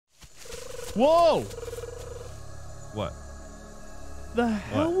Whoa! What? The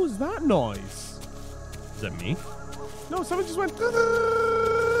hell was that noise? Is that me? No, someone just went.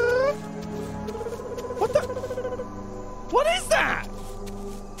 What the? What is that?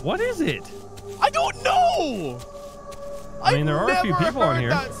 What is it? I don't know. I mean, there are a few people on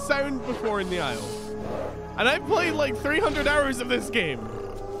here. I've never heard that sound before in the Isle, and I've played like 300 hours of this game.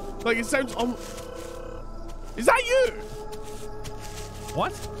 Like it sounds. Is that you?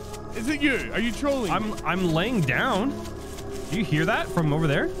 What? Is it you? Are you trolling? I'm laying down. Do you hear that from over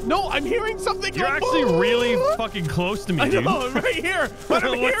there? No, I'm hearing something. You're actually really fucking close to me, dude. I know, I'm right here. But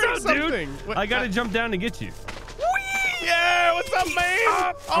I'm What's hearing up, something. dude? What, I gotta jump down to get you. Yeah, what's up,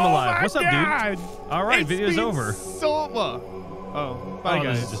 man? I'm alive. My What's up, God. dude? All right, video's over. Bye,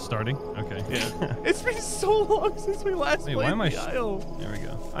 guys. This is just starting. Okay. Yeah. It's been so long since we last played why am I the Isle. There we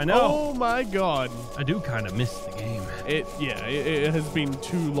go. I know. Oh my God. I do kind of miss the game. It has been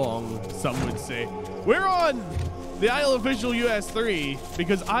too long, some would say. We're on the Isle of Visual US 3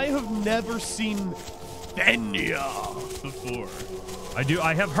 because I have never seen ThenYaw before.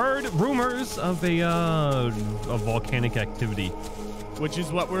 I have heard rumors of a volcanic activity, which is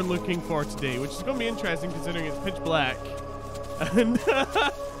what we're looking for today, which is going to be interesting considering it's pitch black. And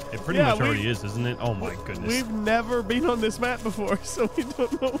it pretty much already is, isn't it? Oh my goodness. We've never been on this map before, so we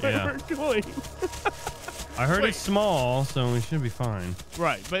don't know where we're going. I heard it's small, so we should be fine.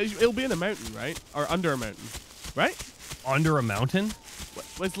 Right, but it'll be in a mountain, right? Or under a mountain, right? Under a mountain? Well,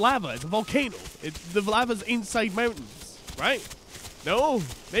 it's lava. It's a volcano. The lava's inside mountains, right? No,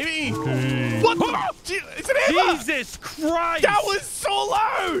 maybe. Okay. What the? It's an Ava! Jesus Christ! That was so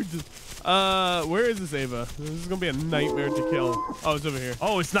loud! Where is this Ava? This is gonna be a nightmare to kill. Oh, it's over here.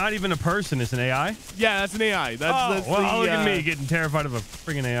 Oh, it's not even a person. It's an AI? Yeah, that's an AI. That's look at me getting terrified of a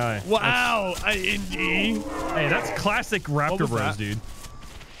friggin' AI. Wow, Indy. Hey, that's classic Raptor Bros, dude.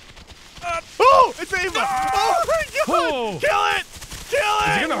 Oh, it's Ava! Oh my God! Whoa. Kill it! Kill it!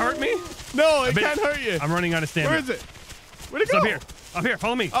 Is it gonna hurt me? No, it can't hurt you. I'm running out of stamina. Where is it? Where'd it go? Up here. Up here.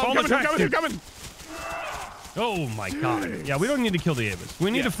 Follow me. Follow my tracks, I'm coming. Oh my God. Yeah, we don't need to kill the Avas.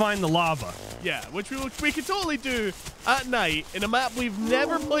 We need to find the lava. Yeah, which we could totally do at night in a map we've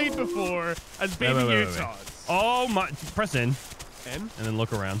never played before as Baby Utahs. Oh my! Press N. N? And then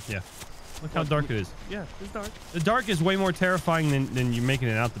look around. Yeah. Look how dark it is. Yeah, it's dark. The dark is way more terrifying than you making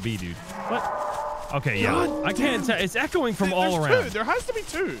it out to be, dude. What? Okay, yeah. God I can't tell. It's echoing from all There's around. two. There has to be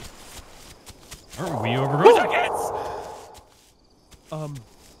two. Are we overgrown seconds?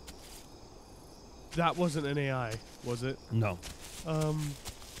 That wasn't an AI, was it? No.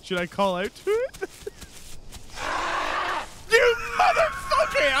 Should I call out to it? You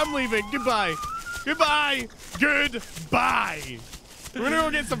motherfucker! I'm leaving. Goodbye. Goodbye. Goodbye. We're gonna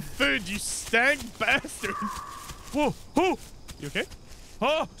go get some food, you stank bastard. Whoa. Whoa. You okay?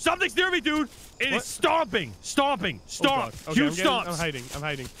 Oh, something's near me, dude. It is stomping. Stomping. Stomp. Oh, okay, Huge stomps. I'm hiding. I'm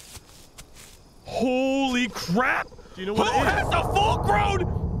hiding. Holy crap. Do you know what Who has a full-grown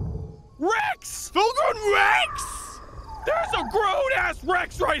Rex? Full-grown Rex? There's a grown-ass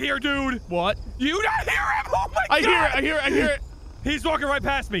Rex right here, dude. What? You not hear him? Oh my God. I hear it. He's walking right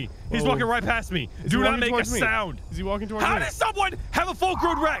past me. He's walking right past me. Do not make a sound. Is he walking towards me? How does someone have a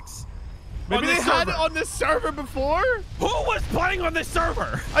full-grown Rex? Maybe they had it on this server before? Who was playing on this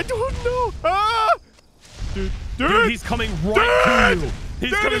server? I don't know. Ah! Dude, he's coming right to you.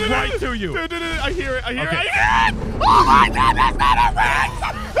 He's coming right to you. I hear it. I hear it. Oh my God, that's not a Rex!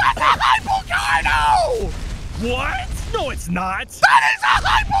 That's a HypoCarno! What? No, it's not. That is a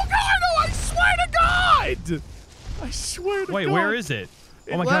HypoCarno! I swear to God! I swear to God. Wait, where is it?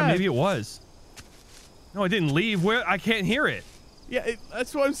 Oh my God, maybe it was. No, it didn't leave. Where? I can't hear it. Yeah,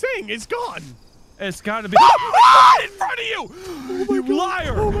 that's what I'm saying. It's gone. It's got to be right in front of you. You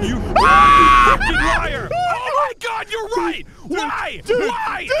liar. You fucking liar. Oh my God, you're right. Why?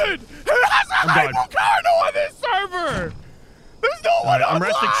 Why? Dude, there's a HypoCarno on this server. There's no one I'm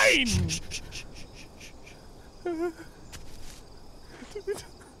online.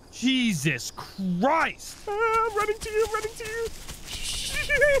 Jesus Christ. I'm running to you.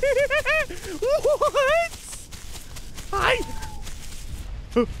 What? Hi.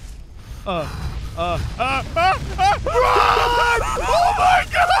 Run! Oh my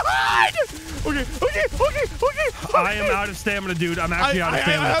God! Okay. I am out of stamina, dude. I'm actually out of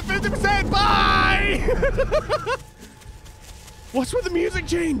stamina. I have 50%. Bye. What's with the music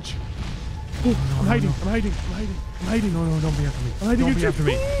change? Oh, I'm hiding. No, don't be after me. Don't be after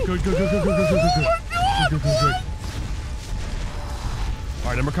me. Good. All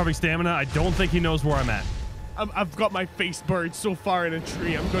right, I'm recovering stamina. I don't think he knows where I'm at. I've got my face buried so far in a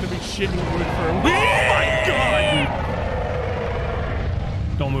tree. I'm going to be shitting wood for a week. Oh my God!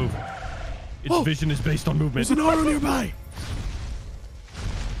 Don't move. Its vision is based on movement. There's an arrow nearby.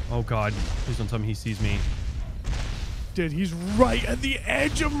 Oh God! Please don't tell me he sees me. Dude, he's right at the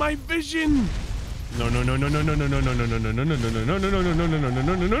edge of my vision. No! I'm going.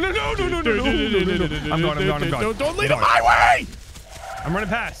 Don't lead him my way. I'm running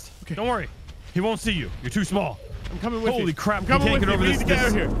past. Okay. Don't worry. He won't see you. You're too small. I'm coming with you. Holy crap! I'm coming with you. We need to get out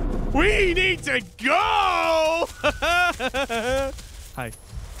of here. We need to go. Hi.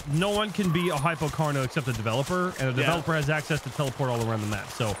 No one can be a HypoCarno except the developer, and the developer has access to teleport all around the map.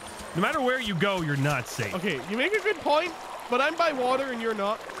 So no matter where you go, you're not safe. Okay, you make a good point, but I'm by water and you're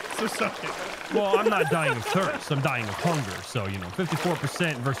not, so suck it. Well, I'm not dying of thirst. I'm dying of hunger. So, you know,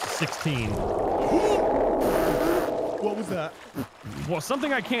 54% versus 16. What was that? Well,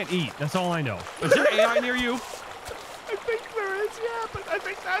 something I can't eat. That's all I know. Is there AI near you? I think there is, yeah, but I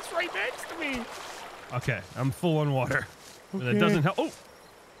think that's right next to me. Okay, I'm full on water. Okay. That doesn't help.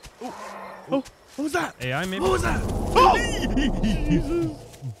 Oh! What was that? AI, maybe? What was that? Oh! Jesus.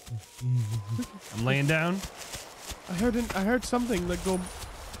 I'm laying down. I heard something like go.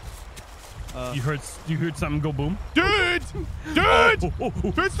 You heard something go boom? Dude!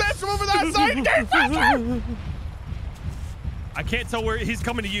 Footsteps from over that side! Get faster! I can't tell where he's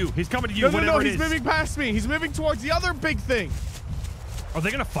coming to you. He's coming to you. No, he's moving past me. He's moving towards the other big thing. Are they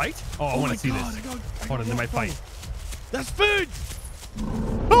gonna fight? Oh, I want to see this. Hold on, they might fight. That's food.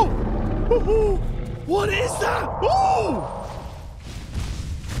 Oh! What is that? Oh!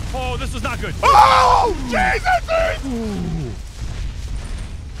 Oh, this was not good. Oh! Jesus!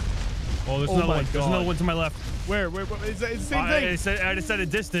 Oh, there's another one. There's another one to my left. Where? Is that the same thing? It's at a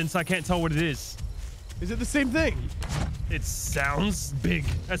distance. I can't tell what it is. Is it the same thing? It sounds big.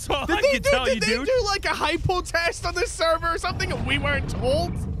 That's all I can tell you, dude. Did they do like a hypo test on this server or something and we weren't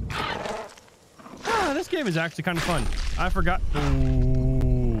told? Ah, this game is actually kind of fun. I forgot.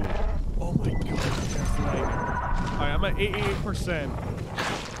 Ooh. Oh my god. That's right. Alright, I'm at 88%.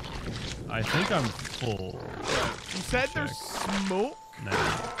 I think I'm full. You said there's smoke? No.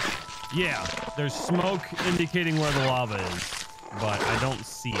 Yeah, there's smoke indicating where the lava is, but I don't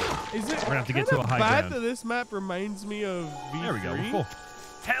see it. Is it? We're gonna have to get to a high bad ground. That this map reminds me of V3? There we go. We're full.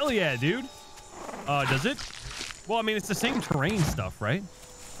 Hell yeah, dude. Does it? Well, I mean, it's the same terrain stuff, right?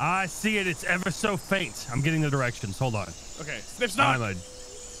 I see it. It's ever so faint. I'm getting the directions. Hold on. Okay. Sniff snot.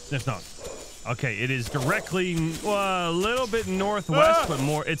 Sniff snot. Okay, it is directly a little bit northwest, but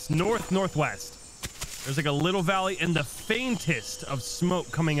more. It's northwest. There's like a little valley and the faintest of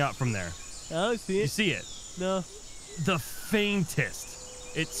smoke coming out from there. Oh, I see it. You see it? No. The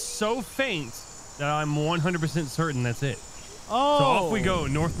faintest. It's so faint that I'm 100% certain that's it. Oh. So off we go,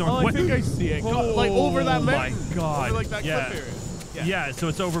 northwest. Oh, I think I see it. Like over that mountain. Oh my god. Over like that cliff area. Yeah, so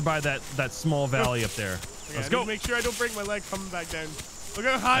it's over by that small valley up there. Okay, Let's go. Make sure I don't break my leg coming back down. Look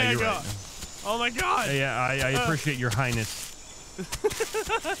how high I got. Right. Oh my god. Yeah, I appreciate your highness.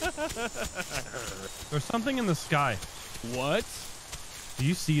 There's something in the sky. What? Do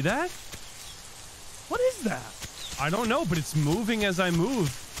you see that? What is that? I don't know, but it's moving as I move.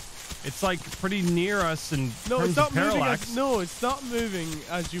 It's like pretty near us and no, it's not moving. No, it's not moving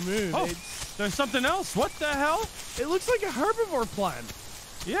as you move. Oh, there's something else. What the hell? It looks like a herbivore plant.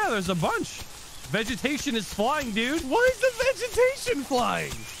 Yeah, there's a bunch. Vegetation is flying, dude. Why is the vegetation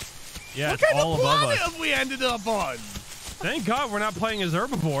flying? Yeah, what it's kind all of above planet us. have we ended up on? Thank God we're not playing as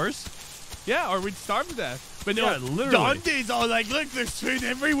herbivores. Yeah, or we'd starve to death. But no, yeah, literally. Donde's all like, look, there's food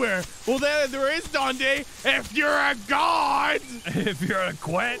everywhere. Well, there is, Donde, if you're a god. If you're a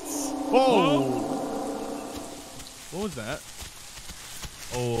quetz. Oh. What was that?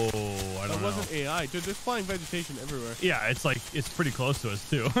 Oh, I don't know. That wasn't AI. Dude, there's flying vegetation everywhere. Yeah, it's pretty close to us,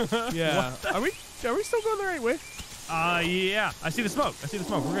 too. Yeah. Are we still going the right way? Yeah. I see the smoke.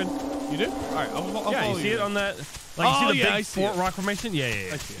 We're good. You do? All right. I'll yeah, follow you see it on that? Like, you see the big fort rock formation? Yeah.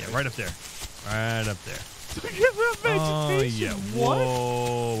 Yeah, right up there. Right up there. Oh, yeah. What?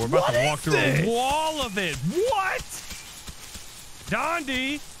 Whoa. We're about to walk through a wall of it. What?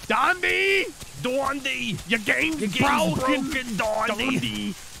 Dondi. Your game's broken,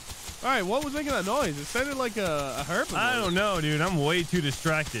 Dondi. All right, what was making that noise? It sounded like a herbivore. I don't know, dude. I'm way too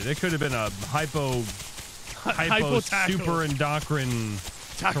distracted. It could have been a hypo super endocrine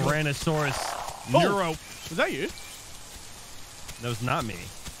Tyrannosaurus neuro. Was that you? That was not me.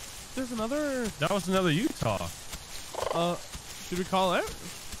 There's another. That was another Utah. Should we call out?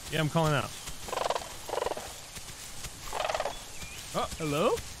 Yeah, I'm calling out. Oh,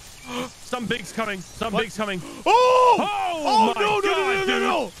 hello? Some big's coming. Big's coming. Oh! Oh my God,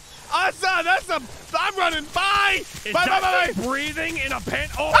 no. I'm running. Bye. Is Bye. breathing in a pen?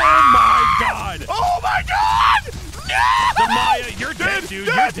 Oh my God. Oh my God. Maya, you're dead, dude.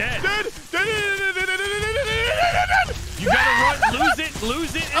 You're dead. You gotta run.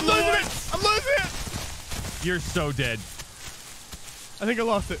 Lose it. I'm losing it. I'm losing it. You're so dead. I think I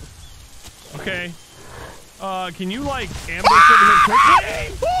lost it. Okay. Can you like ambush over here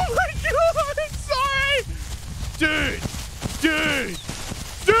quickly? Oh my god! Sorry, dude.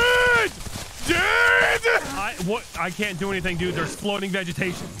 I can't do anything, dude. There's floating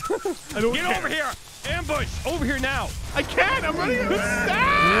vegetation. I don't Get care. over here. Ambush over here now. I can't. I'm running out of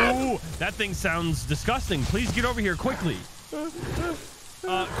stamina. Ooh, that thing sounds disgusting. Please get over here quickly.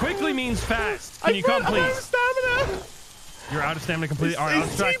 Quickly means fast. Can you come, please? I'm out of stamina. You're out of stamina completely. All right, I'll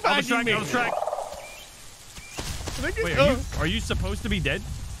distract. Wait, are you supposed to be dead?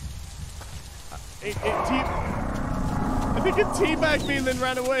 I think it teabagged me and then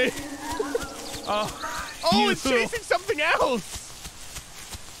ran away. It's chasing something else.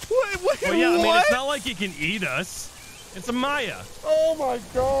 What? Well, yeah, I mean, it's not like it can eat us. It's a Maya. Oh my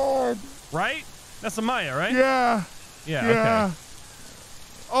god. Right? That's a Maya, right? Yeah. Yeah. Okay.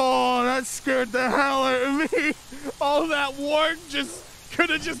 Oh, that scared the hell out of me. All that work could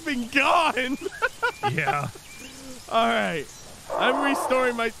have just been gone. Yeah. All right. I'm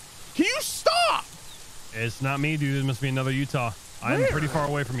restoring my... Can you stop? It's not me, dude. It must be another Utah. I'm pretty far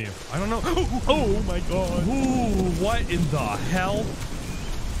away from you. I don't know. Oh my god. Ooh, what in the hell?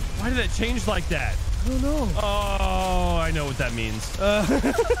 Why did that change like that? I don't know. Oh, I know what that means. I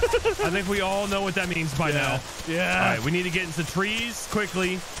think we all know what that means by now. Yeah. All right, we need to get into trees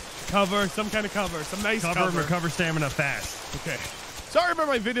quickly. Cover, some kind of cover, some nice cover. And recover stamina fast. Okay. Sorry about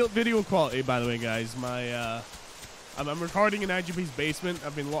my video quality, by the way, guys. I'm recording in IGP's basement.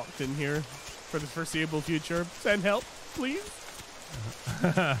 I've been locked in here for the foreseeable future. Send help, please.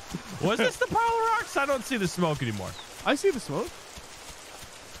 Was this the pile of rocks? I don't see the smoke anymore. I see the smoke.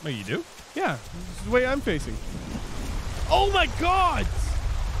 Oh, you do? Yeah, this is the way I'm facing. Oh my god!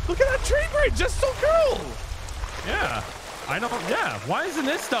 Look at that tree bridge, that's so cool! Yeah. Yeah, why isn't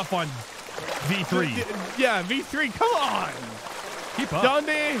this stuff on V3? Yeah, V3, come on! Keep up.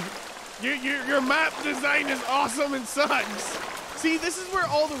 Dundee, your map design is awesome and sucks. See, this is where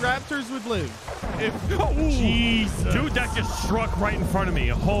all the raptors would live. Jesus. Dude, that just struck right in front of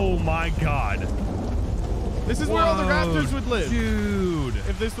me. Oh my god. This is where all the raptors would live. Dude.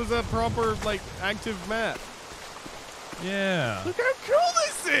 If this was a proper, active map. Yeah. Look how cool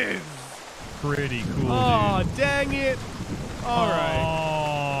this is. Pretty cool, oh, dude. Dang it. All right.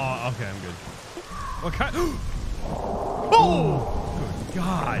 Oh, okay, I'm good. What kind? Oh! Good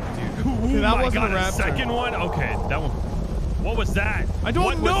God, dude. Okay, that wasn't a raptor. Second one? Okay, that one. What was that? I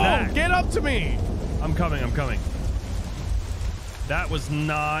don't know. That? Get up to me. I'm coming. That was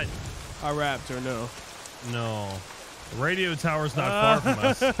not a raptor, no. No. The radio tower's not far from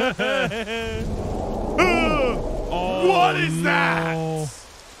us. Oh, what is that?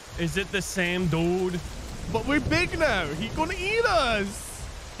 Is it the same dude? But we're big now. He's gonna eat us.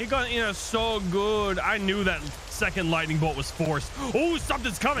 He's gonna eat us so good. I knew that second lightning bolt was forced. Oh,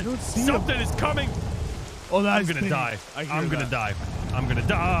 something's coming. Something is coming. Oh, that's I'm gonna die. I'm gonna die.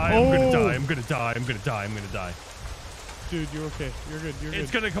 Oh. Dude, you're okay. You're good.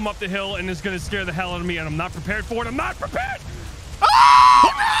 It's gonna come up the hill and it's gonna scare the hell out of me, and I'm not prepared for it. I'm not prepared.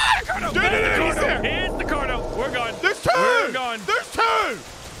 Ah! Here's the Carno. We're gone. There's two. We're gone. There's two.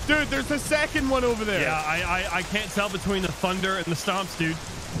 Dude, there's the second one over there. Yeah, I can't tell between the thunder and the stomps, dude.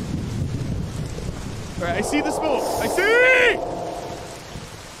 All right, I see the smoke. I see.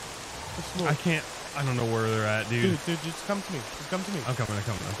 I can't. I don't know where they're at, dude. Dude, just come to me. I'm coming.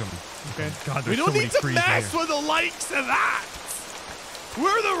 Okay. God, we don't need to mess with the likes of that.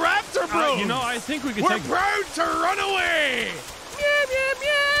 We're the raptor bros. You know, I think we could We're proud to run away.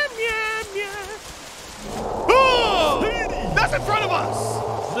 Oh! That's in front of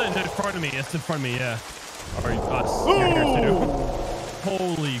us. It's in front of me. It's in front of me, yeah. All right, us. You're here too.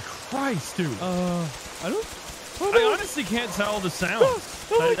 Holy Christ, dude. I honestly can't tell the sounds.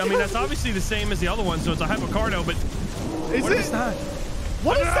 I mean, that's obviously the same as the other one, so it's a HypoCarno, but what is that?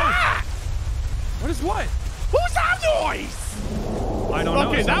 What is that? What is what? Who's that noise? I don't know.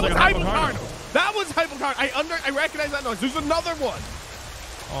 Okay, that was like HypoCarno. That was HypoCarno. I recognize that noise. There's another one.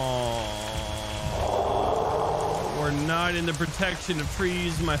 Oh, we're not in the protection of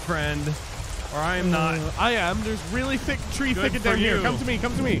trees, my friend. Or I am not. I am. There's really thick tree thicket down here. Come to me.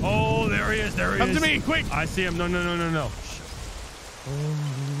 Oh, there he is. Come to me, quick. I see him. No.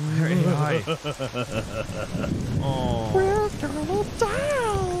 Very high. Oh. We're gonna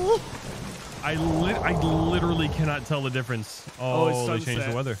die. I literally cannot tell the difference. Oh, it's sunset. They changed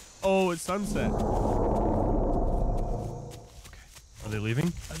the weather. Oh, it's sunset. Okay. Are they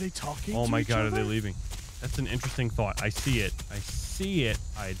leaving? Are they talking? Oh my God, are they leaving? That's an interesting thought. I see it. I see it.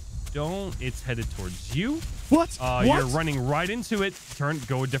 I don't. It's headed towards you. What? You're running right into it.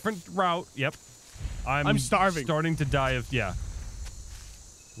 Go a different route. Yep. I'm starving. Starting to die of, yeah.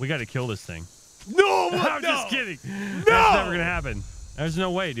 We got to kill this thing. No, I'm just kidding. No. That's never going to happen. There's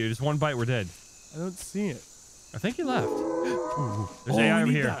no way, dude. Just one bite, we're dead. I don't see it. I think he left. Ooh, there's AI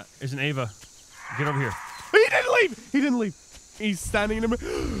over here. That. There's an Ava. Get over here. He didn't leave. He didn't leave. He's standing in the middle.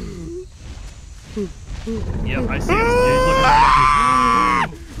 Yep, I see him. Yeah,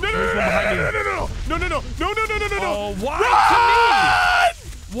 he's looking right at you. No. Oh, why to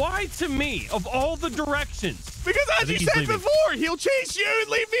me? Why to me? Of all the directions. Because as you said before, he'll chase you and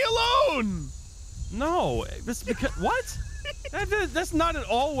leave me alone. No, this because what? That's not at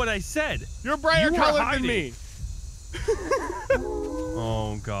all what I said. You're brighter colored than me.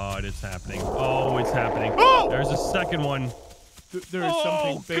 Oh God, it's happening. Oh, it's happening. Oh! There's a second one. There is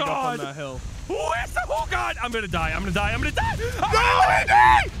something big up on that hill. Oh God, I'm gonna die. I'm gonna die.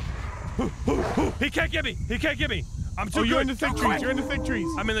 No, He can't get me. He can't get me. I'm too good. You're in the thick trees. You're in the thick trees.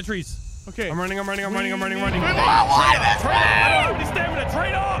 I'm in the trees. Okay. I'm running. I I don't don't have any stamina.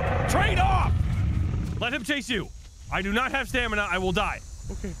 Trade off. Let him chase you. I do not have stamina. I will die.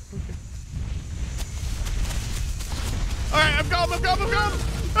 Okay. All right, I'm gone. Oh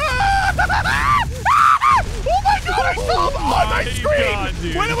my God, I saw him on my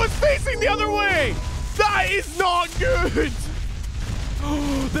screen when it was facing the other way. That is not good.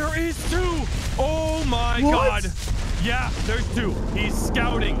 There is two. Oh my God. Yeah, there's two. He's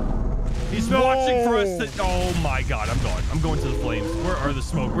scouting. He's watching for us to... Oh my God, I'm gone. I'm going to the flames. Where are the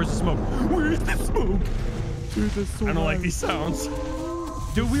smoke? Where's the smoke? Where's the smoke? Dude, that's so I don't like these sounds.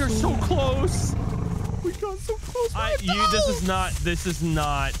 Dude, we are so close. We got so close. This is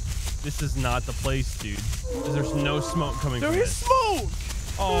not the place, dude. There's no smoke coming from There is smoke.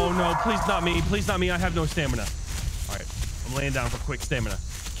 Oh no, please not me. Please not me. I have no stamina. All right, I'm laying down for quick stamina.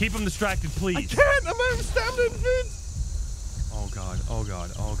 Keep him distracted, please. I can't. I'm out of stamina, dude. Oh God.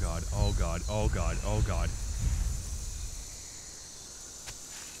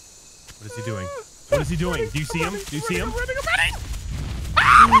 What is he doing? Do you see him? I'm running.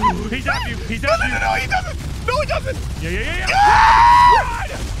 He's after you. No, he doesn't. No, he doesn't. Yeah. Run!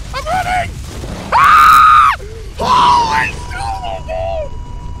 I'm running. Ah! Holy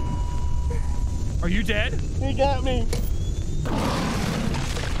shit! Are you dead? He got me.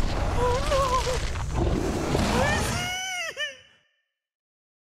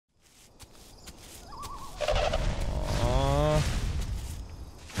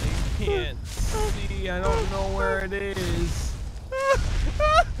 I can't see. I don't know where it is.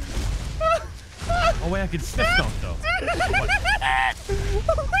 Oh wait, I can sniff stomp though. What?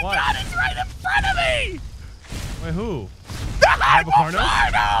 Oh my God, it's right in front of me! Wait, who? The HypoCarno?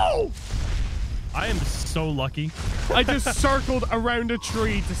 I am so lucky. I just circled around a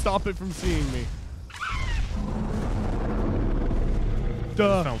tree to stop it from seeing me.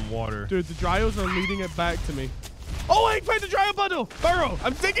 I found water. Dude, the dryos are leading it back to me. Oh, I found the dryo burrow.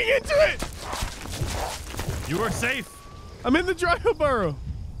 I'm digging into it. You are safe. I'm in the dryo burrow.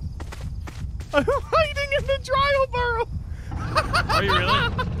 I'm hiding in the dryo burrow. Are you really?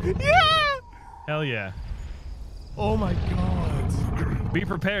 Yeah. Hell yeah. Oh my God. Be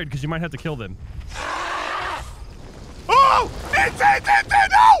prepared because you might have to kill them. Oh! No!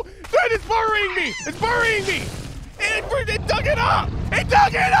 Dude, it's burying me! It dug it up!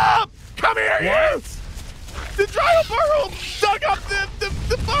 Come here, you! The dryo burrow dug up the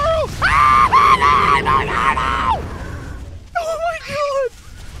burrow! Oh my God!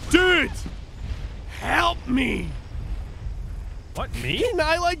 Dude! Help me! What, me? Can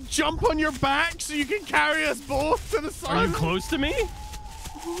I, like, jump on your back so you can carry us both to the sun? Are you close to me?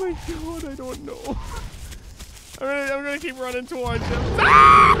 Oh my God, I don't know. I'm gonna keep running towards him.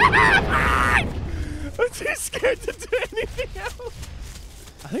 I'm too scared to do anything else.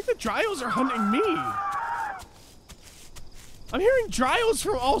 I think the dryos are hunting me. I'm hearing dryos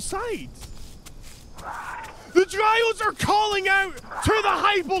from all sides. The dryos are calling out to the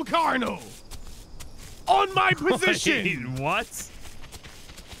HypoCarno on my position. Wait, what?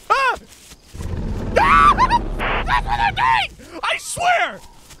 Ah! That's what I'm doing! I swear!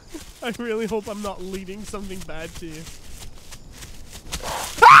 I really hope I'm not leading something bad to you.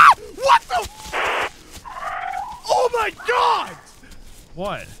 Ah! What the? Oh my God!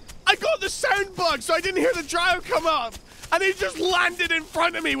 What? I got the sound bug, so I didn't hear the dryo come up, and it just landed in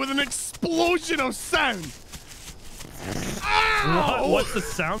front of me with an explosion of sound. Ow! What's the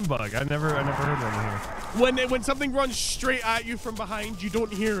sound bug? I never heard one here. When something runs straight at you from behind, you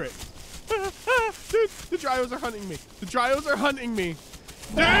don't hear it. Dude, the dryos are hunting me.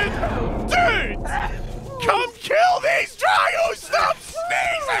 Dude! Come kill these Dragos! Stop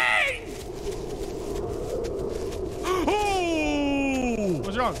sneezing! Oh!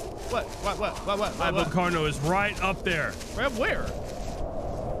 What's wrong? What? HypoCarno is right up there. Right where?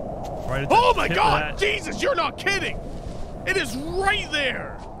 Right at the Oh my tip God! of that. Jesus, you're not kidding! It is right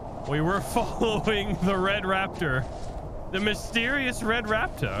there! We were following the Red Raptor. The mysterious Red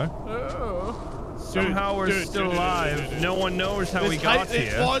Raptor. Oh. Somehow we're still alive. No one knows how we got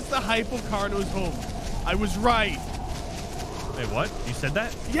here. It was the HypoCarnos home. I was right. Wait, what? You said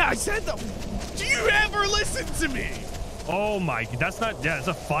that? Yeah, I said that. Do you ever listen to me? Oh my, that's not, yeah, it's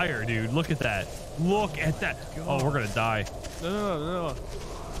a fire, dude. Look at that. Look at that. Oh, we're gonna die. No.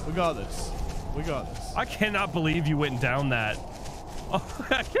 We got this. We got this. I cannot believe you went down that. Oh,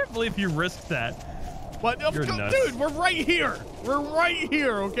 I can't believe you risked that. What? You're nuts. Dude, we're right here. We're right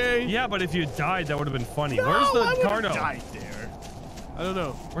here, okay? Yeah, but if you died, that would have been funny. No, Where's the I would've Carno? died there. I don't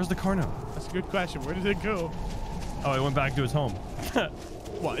know. Where's the Carno? That's a good question. Where did it go? Oh, it went back to his home.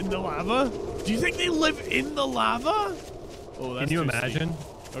 What, in the lava? Do you think they live in the lava? Oh, that's Can you too imagine?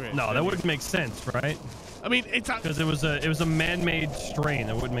 steep. Okay. No, that wouldn't make sense, right? I mean, it's because it was a man-made strain.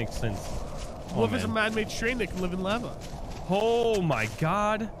 That wouldn't make sense. Well, if it's a man-made strain, they can live in lava. Oh my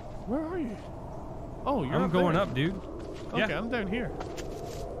God! Where are you? Oh, you're I'm up going there. up, dude. Okay, Yeah. I'm down here.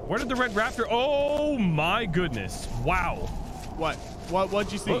 Where did the Red Raptor? Oh my goodness! Wow! What?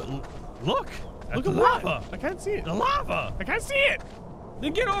 What'd you see? Look! Look the at lava! what? I can't see it. The lava! I can't see it.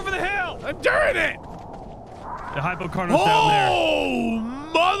 Then get over the hill! I'm doing it. The HypoCarno's down there. Oh,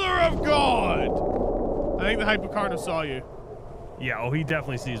 mother of God! I think the HypoCarno saw you. Yeah, oh, he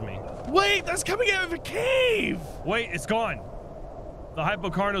definitely sees me. Wait, that's coming out of a cave. Wait, it's gone. The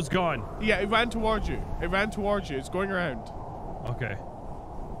HypoCarno's gone. Yeah, it ran towards you. It ran towards you. It's going around. Okay.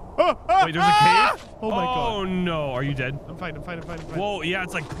 Wait, Wait, there's a cave? Oh my God. Oh no, are you dead? I'm fine. Whoa, yeah,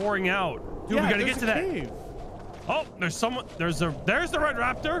 it's like pouring out. Dude, yeah, we gotta get to that. Cave. Oh, there's someone. There's the Red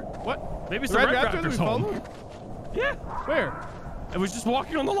Raptor. What? Maybe it's the Red Raptor's home. Followed? Yeah. Where? It was just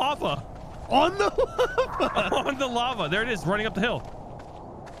walking on the lava. On the lava? On the lava. There it is, running up the hill.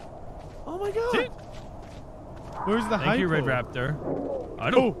 Oh my God. See? Where's the Thank you, Red Raptor. I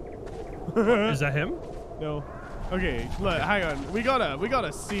don't. Is that him? No. Okay, look, hang on. We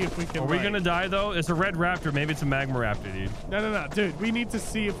gotta see if we can. Are we gonna die though? It's a Red Raptor. Maybe it's a magma raptor, dude. No, dude. We need to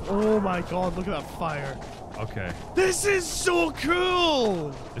see if. Oh my God! Look at that fire. Okay. This is so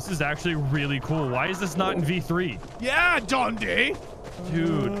cool. This is actually really cool. Why is this not in V3? Yeah, Dundee.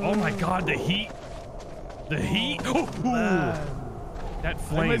 Dude, oh my God, the heat. The heat. Oh, that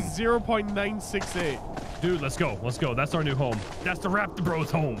flame. I'm at 0.968. Dude, let's go. Let's go. That's our new home. That's the Raptor Bros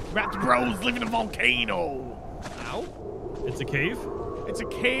home. Raptor Bros live in a volcano. Ow. It's a cave? It's a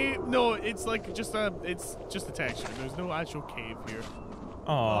cave. No, it's like just a. It's just a texture. There's no actual cave here.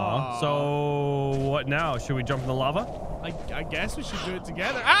 Aw. So what now? Should we jump in the lava? I guess we should do it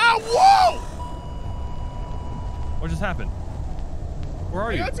together. Ah! Whoa! What just happened? Where are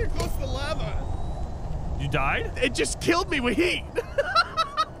I you? got too close to the lava. You died? It just killed me with heat.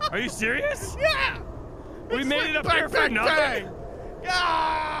 Are you serious? Yeah. We It's made like it up bang, here for bang, nothing. bang.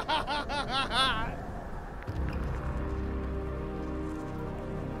 Ah!